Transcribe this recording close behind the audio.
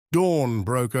Dawn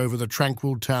broke over the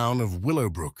tranquil town of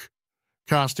Willowbrook,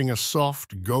 casting a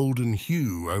soft, golden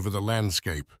hue over the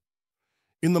landscape.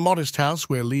 In the modest house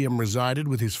where Liam resided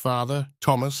with his father,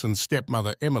 Thomas, and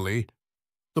stepmother Emily,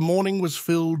 the morning was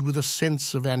filled with a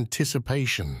sense of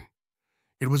anticipation.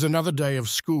 It was another day of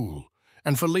school,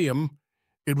 and for Liam,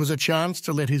 it was a chance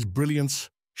to let his brilliance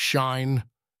shine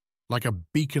like a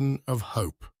beacon of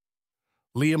hope.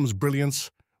 Liam's brilliance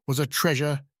was a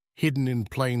treasure hidden in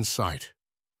plain sight.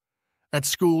 At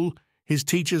school, his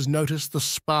teachers noticed the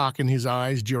spark in his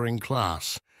eyes during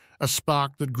class, a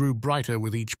spark that grew brighter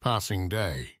with each passing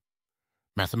day.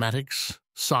 Mathematics,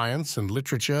 science, and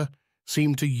literature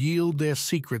seemed to yield their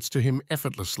secrets to him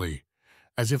effortlessly,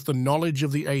 as if the knowledge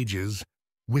of the ages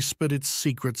whispered its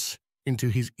secrets into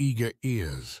his eager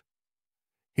ears.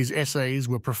 His essays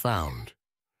were profound,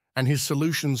 and his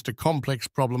solutions to complex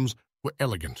problems were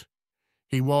elegant.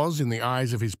 He was, in the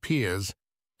eyes of his peers,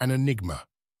 an enigma,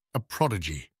 a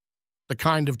prodigy, the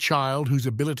kind of child whose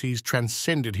abilities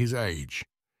transcended his age.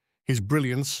 His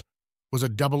brilliance was a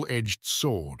double-edged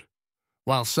sword.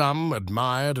 While some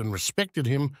admired and respected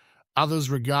him, others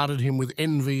regarded him with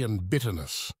envy and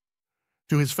bitterness.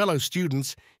 To his fellow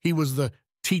students, he was the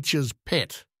teacher's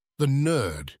pet, the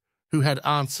nerd, who had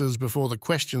answers before the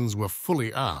questions were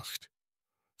fully asked.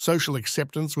 Social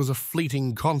acceptance was a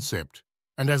fleeting concept,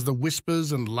 and as the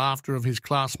whispers and laughter of his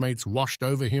classmates washed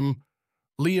over him,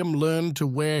 Liam learned to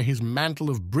wear his mantle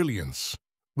of brilliance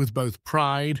with both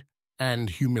pride and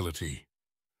humility.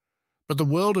 But the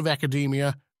world of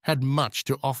academia had much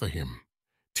to offer him.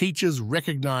 Teachers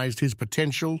recognized his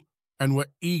potential and were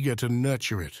eager to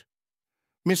nurture it.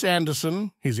 Miss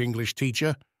Anderson, his English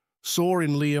teacher, saw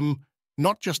in Liam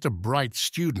not just a bright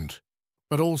student,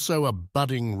 but also a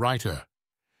budding writer.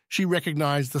 She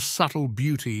recognized the subtle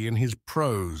beauty in his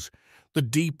prose, the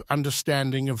deep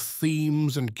understanding of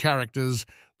themes and characters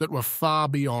that were far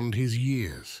beyond his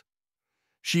years.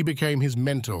 She became his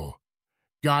mentor,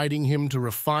 guiding him to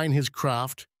refine his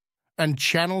craft and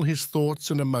channel his thoughts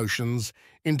and emotions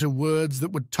into words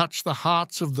that would touch the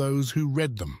hearts of those who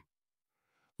read them.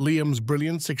 Liam's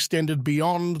brilliance extended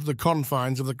beyond the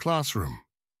confines of the classroom.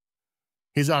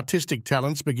 His artistic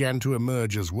talents began to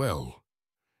emerge as well.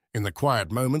 In the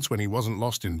quiet moments when he wasn't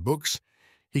lost in books,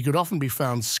 he could often be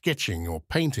found sketching or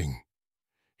painting.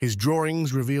 His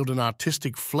drawings revealed an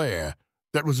artistic flair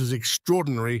that was as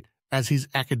extraordinary as his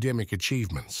academic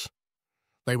achievements.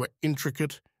 They were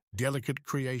intricate, delicate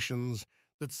creations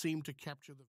that seemed to capture the